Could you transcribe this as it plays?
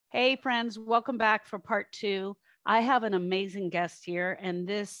Hey, friends, welcome back for part two. I have an amazing guest here, and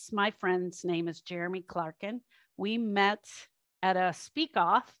my friend's name is Jeremy Clarkin. We met at a speak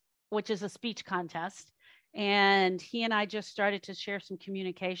off, which is a speech contest, and he and I just started to share some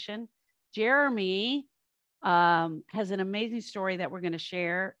communication. Jeremy has an amazing story that we're going to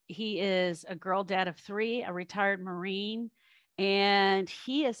share. He is a girl dad of three, a retired Marine, and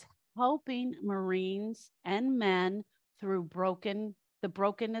he is helping Marines and men through the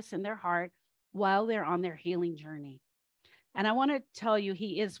brokenness in their heart while they're on their healing journey. And I want to tell you,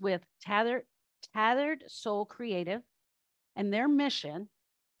 he is with Tattered Soul Creative, and their mission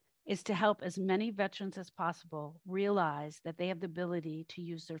is to help as many veterans as possible realize that they have the ability to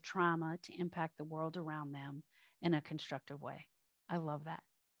use their trauma to impact the world around them in a constructive way. I love that.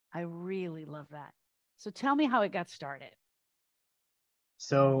 I really love that. So tell me how it got started.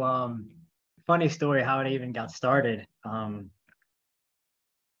 So, funny story how it even got started.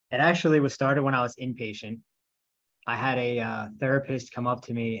 It actually was started when I was inpatient. I had a therapist come up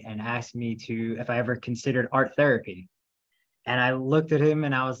to me and ask me if I ever considered art therapy. And I looked at him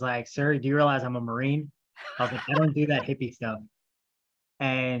and I was like, "Sir, do you realize I'm a Marine?" I was like, "I don't do that hippie stuff."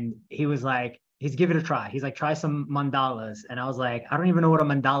 And he was like, "He's give it a try." He's like, "Try some mandalas." And I was like, "I don't even know what a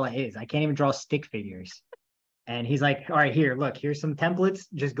mandala is. I can't even draw stick figures." And he's like, "All right, here, look, here's some templates.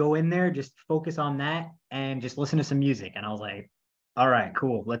 Just go in there, just focus on that, and just listen to some music." And I was like, "All right,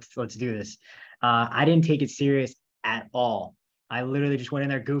 cool. Let's do this." I didn't take it serious at all. I literally just went in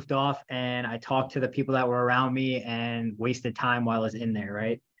there, goofed off, and I talked to the people that were around me and wasted time while I was in there,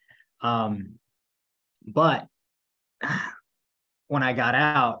 right? But when I got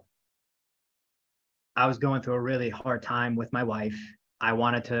out, I was going through a really hard time with my wife. I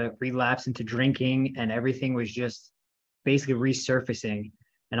wanted to relapse into drinking, and everything was just basically resurfacing.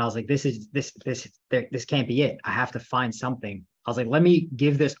 And I was like, this can't be it. I have to find something. I was like, let me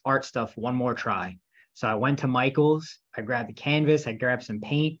give this art stuff one more try. So I went to Michael's, I grabbed the canvas, I grabbed some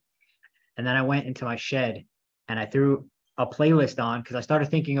paint, and then I went into my shed and I threw a playlist on because I started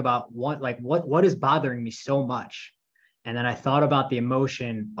thinking about what is bothering me so much. And then I thought about the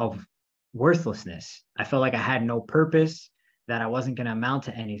emotion of worthlessness. I felt like I had no purpose, that I wasn't going to amount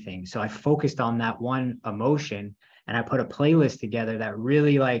to anything. So I focused on that one emotion and I put a playlist together that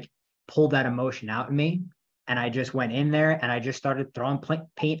really pulled that emotion out of me. And I just went in there and I just started throwing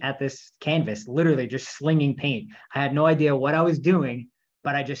paint at this canvas, literally just slinging paint. I had no idea what I was doing,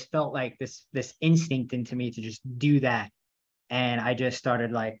 but I just felt like this instinct into me to just do that. And I just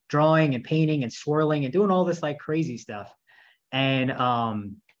started like drawing and painting and swirling and doing all this like crazy stuff. And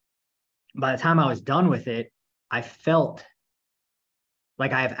by the time I was done with it, I felt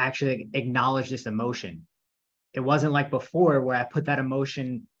like I have actually acknowledged this emotion. It wasn't like before where I put that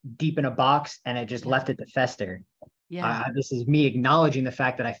emotion deep in a box and I just left it to fester. Yeah. This is me acknowledging the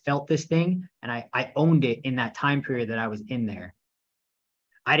fact that I felt this thing and I owned it in that time period that I was in there.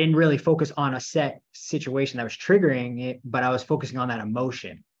 I didn't really focus on a set situation that was triggering it, but I was focusing on that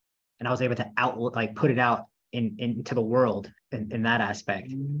emotion, and I was able to put it out into the world in that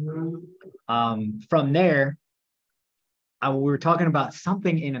aspect. From there, we were talking about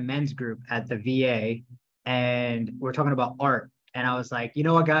something in a men's group at the VA, and we we're talking about art. And I was like, you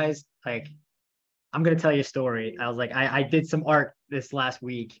know what, guys, like, I'm gonna tell you a story. I was like, I did some art this last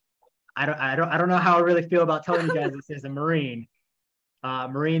week. I don't know how I really feel about telling you guys this as a Marine.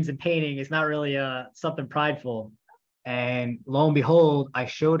 Marines and painting is not really something prideful. And lo and behold, I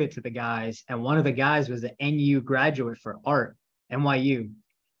showed it to the guys, and one of the guys was an NU graduate for art, NYU.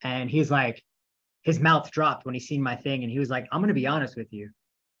 And he's like, his mouth dropped when he seen my thing, and he was like, "I'm gonna be honest with you,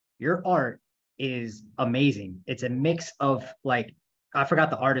 your art is amazing. It's a mix of like, I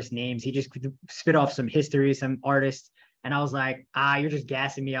forgot the artist names. He just spit off some history, some artists." And I was like, "You're just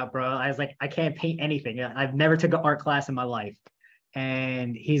gassing me up, bro." I was like, "I can't paint anything. I've never took an art class in my life."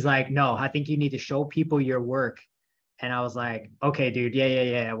 And he's like, "No, I think you need to show people your work." And I was like, "Okay, dude,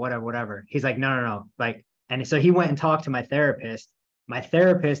 yeah, whatever." He's like, "No, no, no." Like, and so he went and talked to my therapist. My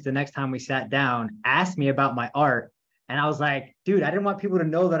therapist, the next time we sat down, asked me about my art. And I was like, "Dude, I didn't want people to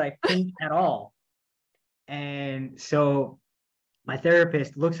know that I paint at all." And so my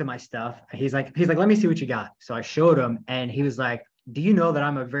therapist looks at my stuff. He's like, "Let me see what you got." So I showed him, and he was like, "Do you know that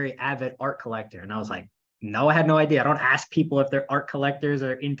I'm a very avid art collector?" And I was like, "No, I had no idea. I don't ask people if they're art collectors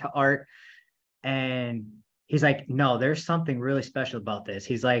or into art." And he's like, "No, there's something really special about this."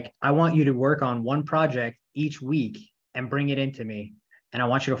 He's like, "I want you to work on one project each week and bring it into me. And I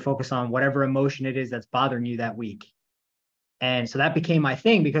want you to focus on whatever emotion it is that's bothering you that week." And so that became my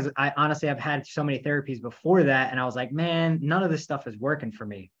thing, because I honestly, I've had so many therapies before that. And I was like, man, none of this stuff is working for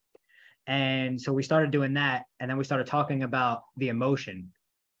me. And so we started doing that. And then we started talking about the emotion.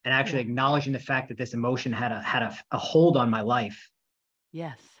 and actually acknowledging the fact that this emotion had a hold on my life.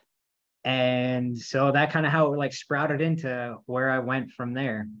 Yes. And so that kind of how it like sprouted into where I went from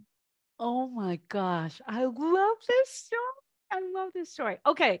there. Oh my gosh. I love this story. I love this story.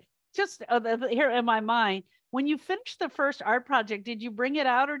 Okay. Just here in my mind, when you finished the first art project, did you bring it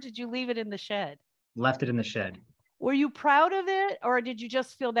out or did you leave it in the shed? Left it in the shed. Were you proud of it or did you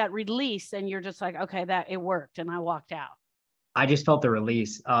just feel that release and you're just like, okay, that it worked and I walked out? I just felt the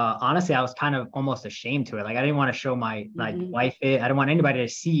release. Honestly, I was kind of almost ashamed to it. Like I didn't want to show my wife it. I didn't want anybody to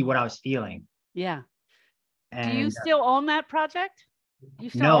see what I was feeling. Yeah. And do you still own that project? You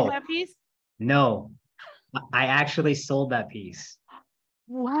still own that piece? No, I actually sold that piece.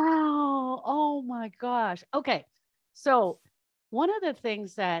 Wow. Oh my gosh. Okay. So one of the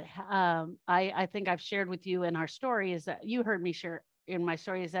things that I think I've shared with you in our story is that you heard me share in my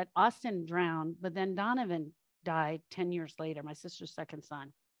story is that Austin drowned, but then Donovan died 10 years later, my sister's second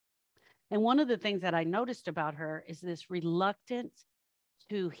son. And one of the things that I noticed about her is this reluctance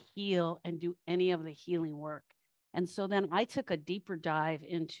to heal and do any of the healing work. And so then I took a deeper dive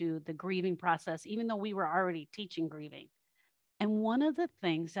into the grieving process, even though we were already teaching grieving. And one of the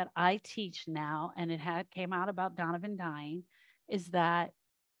things that I teach now, and it came out about Donovan dying, is that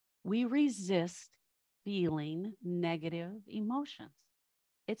we resist feeling negative emotions.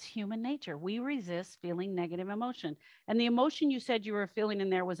 It's human nature. We resist feeling negative emotion. And the emotion you said you were feeling in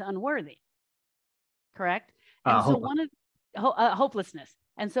there was unworthy, correct? And so hopelessness.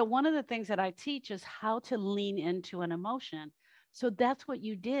 And so one of the things that I teach is how to lean into an emotion. So that's what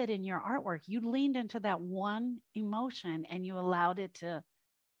you did in your artwork. You leaned into that one emotion and you allowed it to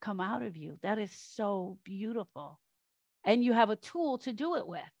come out of you. That is so beautiful. And you have a tool to do it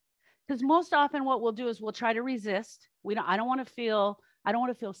with. Because most often what we'll do is we'll try to resist. I don't want to feel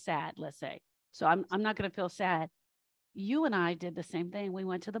sad, let's say. So I'm not going to feel sad. You and I did the same thing. We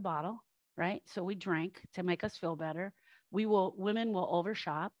went to the bottle, right? So we drank to make us feel better. Women will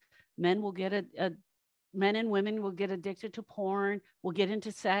overshop. Men and women will get addicted to porn. We'll get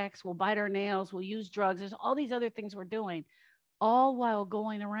into sex. We'll bite our nails. We'll use drugs. There's all these other things we're doing, all while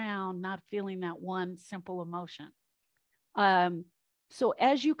going around not feeling that one simple emotion. So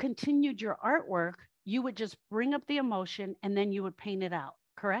as you continued your artwork, you would just bring up the emotion and then you would paint it out,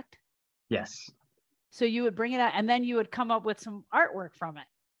 correct? Yes. So you would bring it out and then you would come up with some artwork from it.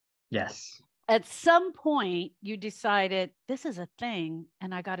 Yes. At some point, you decided this is a thing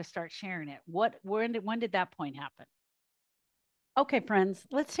and I got to start sharing it. When did that point happen? Okay, friends,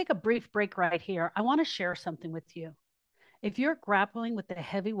 let's take a brief break right here. I want to share something with you. If you're grappling with the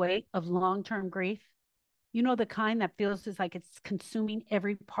heavy weight of long-term grief, you know, the kind that feels like it's consuming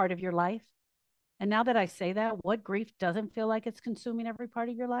every part of your life. And now that I say that, what grief doesn't feel like it's consuming every part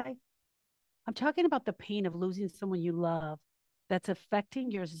of your life? I'm talking about the pain of losing someone you love that's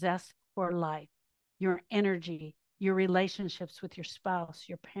affecting your zest for life, your energy, your relationships with your spouse,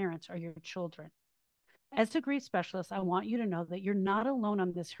 your parents, or your children. As a grief specialist, I want you to know that you're not alone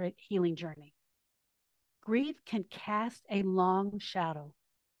on this healing journey. Grief can cast a long shadow,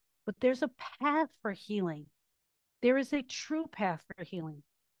 but there's a path for healing. There is a true path for healing.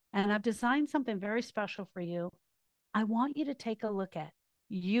 And I've designed something very special for you. I want you to take a look at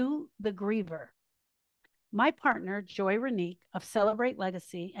you, the griever. My partner, Joy Renique of Celebrate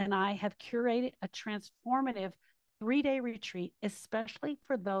Legacy, and I have curated a transformative 3-day retreat, especially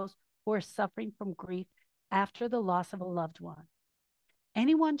for those who are suffering from grief after the loss of a loved one.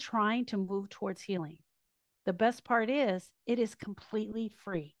 Anyone trying to move towards healing. The best part is it is completely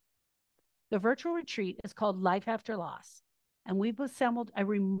free. The virtual retreat is called Life After Loss, and we've assembled a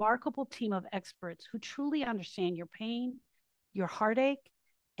remarkable team of experts who truly understand your pain, your heartache,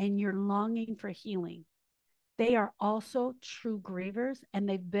 and your longing for healing. They are also true grievers, and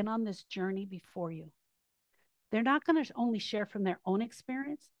they've been on this journey before you. They're not going to only share from their own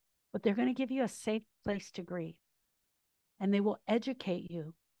experience, but they're going to give you a safe place to grieve. And they will educate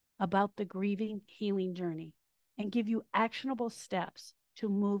you about the grieving healing journey and give you actionable steps to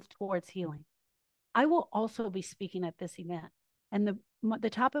move towards healing. I will also be speaking at this event. And the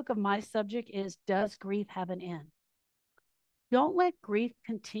topic of my subject is, does grief have an end? Don't let grief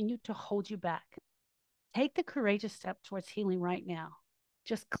continue to hold you back. Take the courageous step towards healing right now.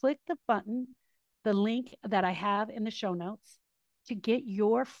 Just click the button, the link that I have in the show notes to get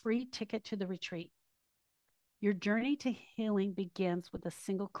your free ticket to the retreat. Your journey to healing begins with a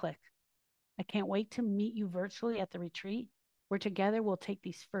single click. I can't wait to meet you virtually at the retreat, where together we'll take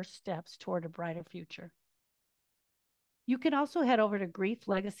these first steps toward a brighter future. You can also head over to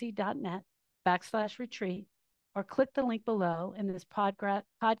grieflegacy.net/retreat or click the link below in this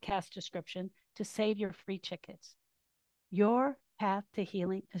podcast description to save your free tickets. Your path to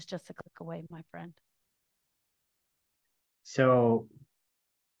healing is just a click away, my friend. So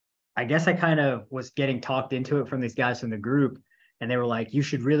I guess I kind of was getting talked into it from these guys from the group, and they were like, you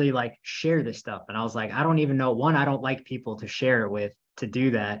should really like share this stuff. And I was like, I don't even know. One, I don't like people to share it with, to do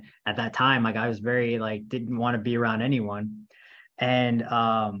that at that time. Like I was very like, didn't want to be around anyone. And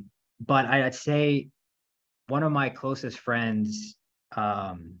but I'd say one of my closest friends,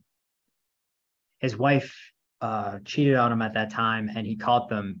 his wife cheated on him at that time, and he caught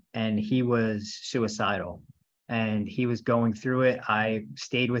them, and he was suicidal, and he was going through it. I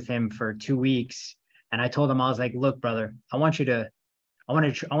stayed with him for 2 weeks, and I told him, I was like, look, brother, I want you to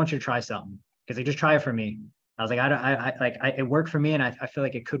try something, because like, just try it for me. I was like, it worked for me, and I feel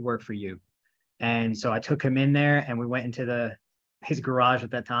like it could work for you. And so I took him in there, and we went into his garage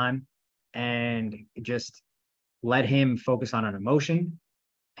at that time, and just let him focus on an emotion,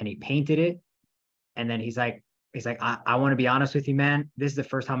 and he painted it. And then he's like, I want to be honest with you, man. This is the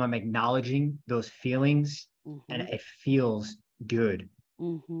first time I'm acknowledging those feelings, and it feels good.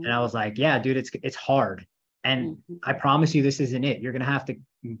 And I was like, yeah, dude, it's hard. And I promise you, this isn't it. You're going to have to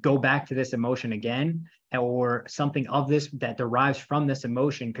go back to this emotion again, or something of this that derives from this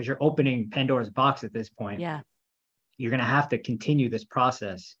emotion, because you're opening Pandora's box at this point. Yeah. You're going to have to continue this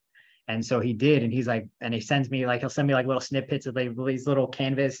process. And so he did. And he's like, and he'll send me like little snippets of like these little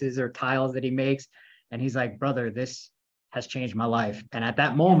canvases or tiles that he makes. And he's like, brother, this has changed my life. And at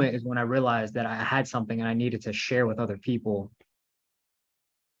that moment is when I realized that I had something and I needed to share with other people.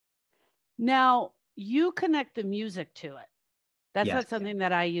 Now you connect the music to it. That's Yes. not something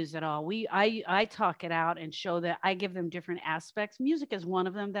that I use at all. I talk it out and show that I give them different aspects. Music is one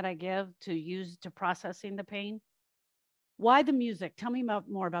of them that I give to use to processing the pain. Why the music? Tell me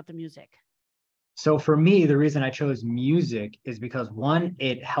more about the music. So for me, the reason I chose music is because, one,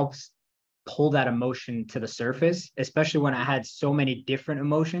 it helps pull that emotion to the surface, especially when I had so many different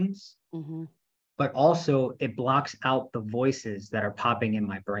emotions, but also it blocks out the voices that are popping in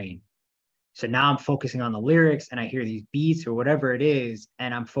my brain. So now I'm focusing on the lyrics, and I hear these beats or whatever it is,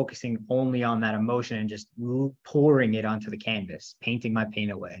 and I'm focusing only on that emotion and just pouring it onto the canvas, painting my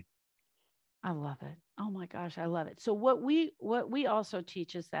pain away. I love it. Oh my gosh, I love it. So what we also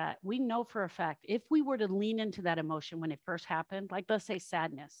teach is that we know for a fact, if we were to lean into that emotion when it first happened, like let's say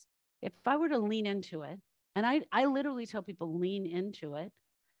sadness, if I were to lean into it, and I literally tell people lean into it,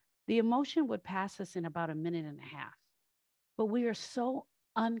 the emotion would pass us in about a minute and a half. But we are so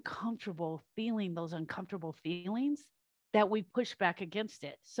uncomfortable feeling those uncomfortable feelings that we push back against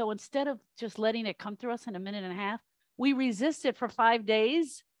it. So instead of just letting it come through us in a minute and a half, we resist it for 5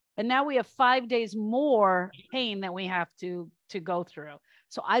 days. And now we have 5 days more pain that we have to go through.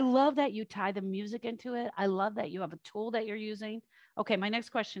 So I love that you tie the music into it. I love that you have a tool that you're using. Okay, my next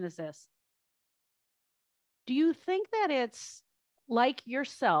question is this. Do you think that it's like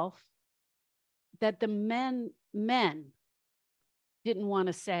yourself that the men didn't want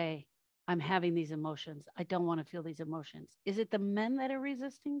to say, I'm having these emotions. I don't want to feel these emotions. Is it the men that are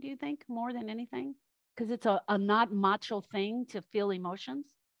resisting, do you think, more than anything? Because it's a not macho thing to feel emotions?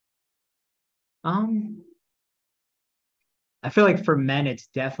 I feel like for men, it's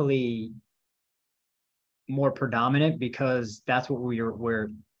definitely more predominant, because that's what we're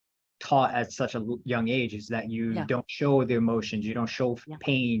taught at such a young age, is that you don't show the emotions, you don't show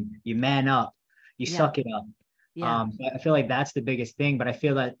pain, you man up, you suck it up. I feel like that's the biggest thing, but I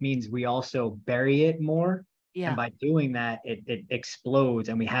feel that means we also bury it more. And by doing that, it explodes,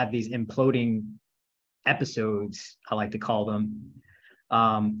 and we have these imploding episodes, I like to call them.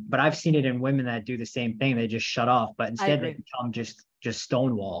 But I've seen it in women that do the same thing. They just shut off, but instead they become just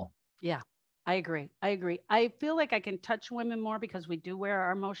stonewall. Yeah, I agree. I feel like I can touch women more because we do wear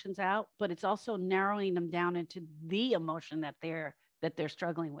our emotions out, but it's also narrowing them down into the emotion that they're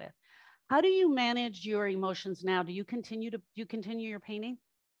struggling with. How do you manage your emotions now? Do you continue your painting?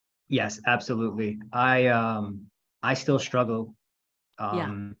 Yes, absolutely. I still struggle.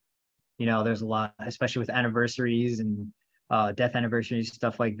 There's a lot, especially with anniversaries and death anniversaries,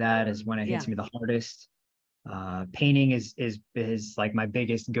 stuff like that is when it hits me the hardest. Painting is like my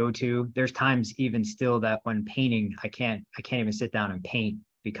biggest go-to. There's times even still that when painting, I can't even sit down and paint,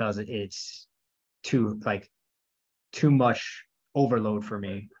 because it's too much overload for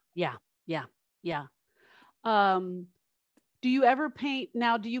me. Yeah. Do you ever paint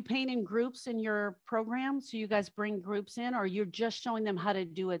now? Do you paint in groups in your program? So you guys bring groups in, or you're just showing them how to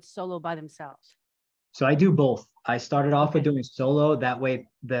do it solo by themselves? So I do both. I started off with doing solo. That way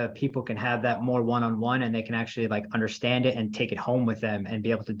the people can have that more one-on-one, and they can actually like understand it and take it home with them and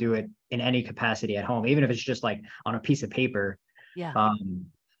be able to do it in any capacity at home, even if it's just like on a piece of paper.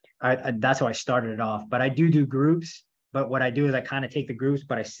 That's how I started it off. But I do groups. But what I do is I kind of take the groups,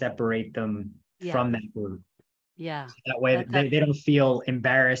 but I separate them Yeah. from that group. Yeah. So that way they don't feel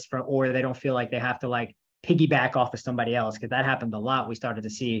embarrassed from, or they don't feel like they have to like piggyback off of somebody else. Cause that happened a lot. We started to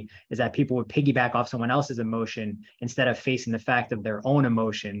see is that people would piggyback off someone else's emotion instead of facing the fact of their own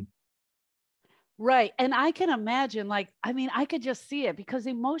emotion. Right. And I can imagine, like, I mean, I could just see it because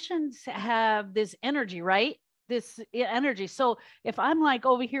emotions have this energy, right? This energy. So if I'm like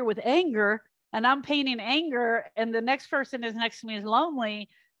over here with anger and I'm painting anger and the next person is next to me is lonely,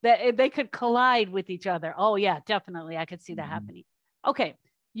 that they could collide with each other. Oh, yeah, definitely. I could see that happening. Okay.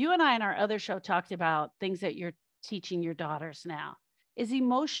 You and I in our other show talked about things that you're teaching your daughters now. Is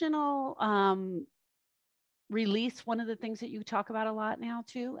emotional release one of the things that you talk about a lot now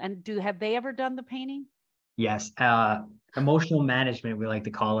too? And have they ever done the painting? Yes. Emotional management, we like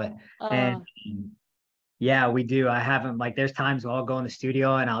to call it. And Uh, yeah, we do. I haven't like there's times where I'll go in the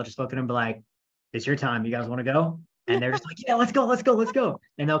studio and I'll just look at them and be like, it's your time. You guys want to go? And they're just like, yeah, let's go, let's go, let's go.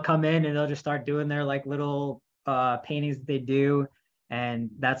 And they'll come in and they'll just start doing their like little paintings that they do. And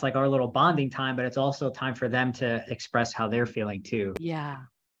that's like our little bonding time, but it's also time for them to express how they're feeling too. yeah.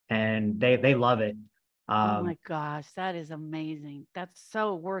 And they love it. Oh my gosh, that is amazing. That's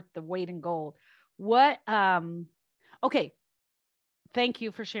so worth the weight in gold. What okay, thank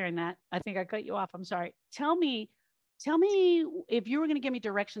you for sharing that. I think I cut you off. I'm sorry. Tell me if you were going to give me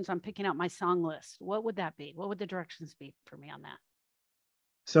directions on picking out my song list, what would that be? What would the directions be for me on that?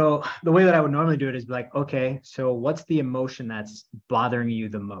 So the way that I would normally do it is be like, okay, so what's the emotion that's bothering you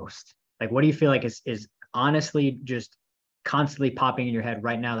the most? Like, what do you feel like is honestly just constantly popping in your head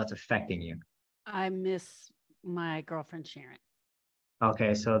right now that's affecting you? I miss my girlfriend Sharon.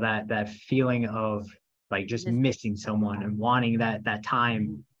 Okay, so that feeling of like just Miss, missing someone and wanting that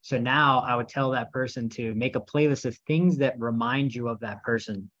time. So now I would tell that person to make a playlist of things that remind you of that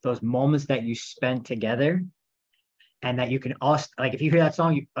person, those moments that you spent together, and that you can also like if you hear that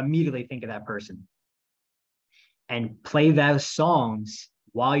song, you immediately think of that person and play those songs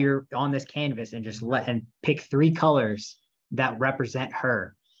while you're on this canvas and just let and pick 3 colors that represent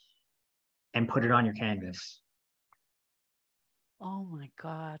her and put it on your canvas. Oh my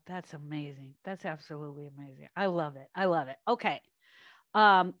God, that's amazing. That's absolutely amazing. I love it. I love it. Okay.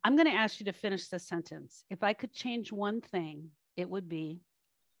 I'm going to ask you to finish the sentence. If I could change one thing, it would be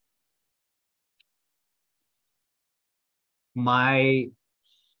My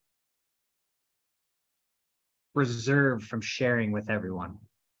reserve from sharing with everyone.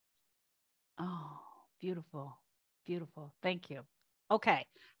 oh, beautiful. Beautiful. Thank you. Okay.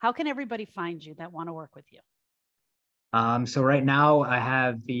 How can everybody find you that want to work with you? So right now I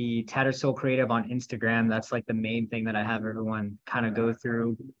have the Tattered Soul Creative on Instagram. That's like the main thing that I have everyone kind of go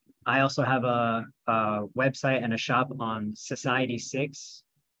through. I also have a website and a shop on Society 6.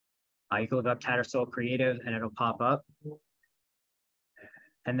 You can look up Tattered Soul Creative and it'll pop up.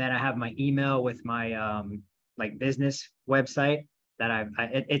 And then I have my email with my like business website that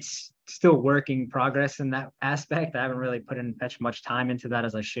it's still working progress in that aspect. I haven't really put in much time into that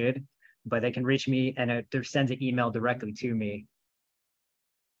as I should, but they can reach me and it sends an email directly to me.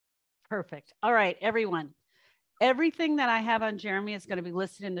 Perfect. All right, everyone. Everything that I have on Jeremy is going to be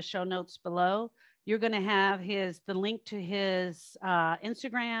listed in the show notes below. You're going to have the link to his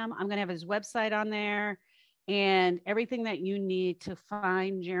Instagram. I'm going to have his website on there and everything that you need to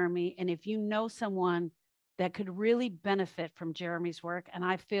find Jeremy. And if you know someone that could really benefit from Jeremy's work, and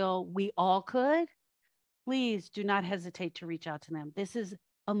I feel we all could, please do not hesitate to reach out to them. This is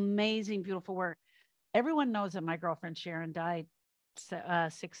amazing, beautiful work. Everyone knows that my girlfriend Sharon died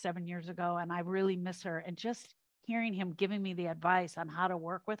 6, 7 years ago, and I really miss her. And just hearing him giving me the advice on how to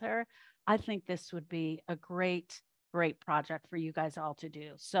work with her, I think this would be a great, great project for you guys all to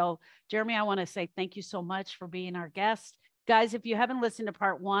do. So, Jeremy, I want to say thank you so much for being our guest. Guys, if you haven't listened to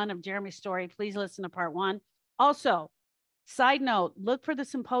part 1 of Jeremy's story, please listen to part 1. Also, side note, look for the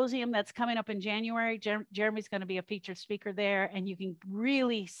symposium that's coming up in January. Jeremy's going to be a featured speaker there, and you can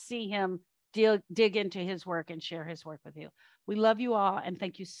really see him dig into his work and share his work with you. We love you all, and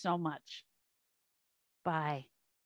thank you so much. Bye.